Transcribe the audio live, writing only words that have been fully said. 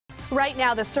Right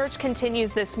now, the search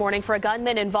continues this morning for a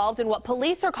gunman involved in what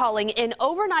police are calling an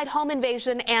overnight home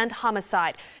invasion and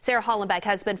homicide. Sarah Hollenbeck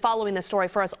has been following the story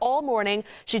for us all morning.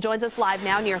 She joins us live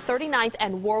now near 39th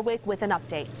and Warwick with an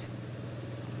update.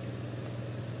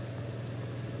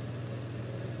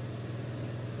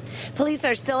 Police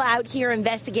are still out here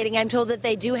investigating. I'm told that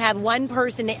they do have one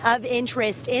person of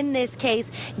interest in this case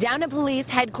down at police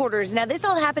headquarters. Now, this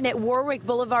all happened at Warwick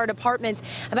Boulevard Apartments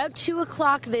about 2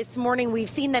 o'clock this morning. We've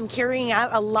seen them carrying out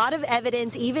a lot of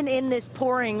evidence, even in this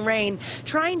pouring rain,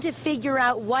 trying to figure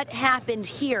out what happened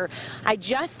here. I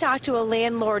just talked to a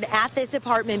landlord at this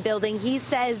apartment building. He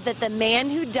says that the man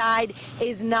who died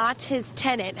is not his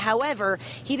tenant. However,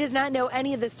 he does not know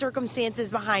any of the circumstances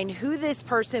behind who this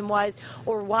person was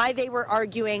or why they were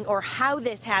arguing or how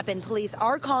this happened. Police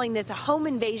are calling this a home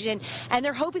invasion, and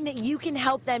they're hoping that you can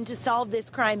help them to solve this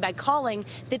crime by calling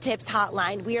the TIPS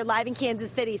hotline. We are live in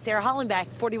Kansas City. Sarah Hollenbeck,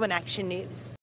 41 Action News.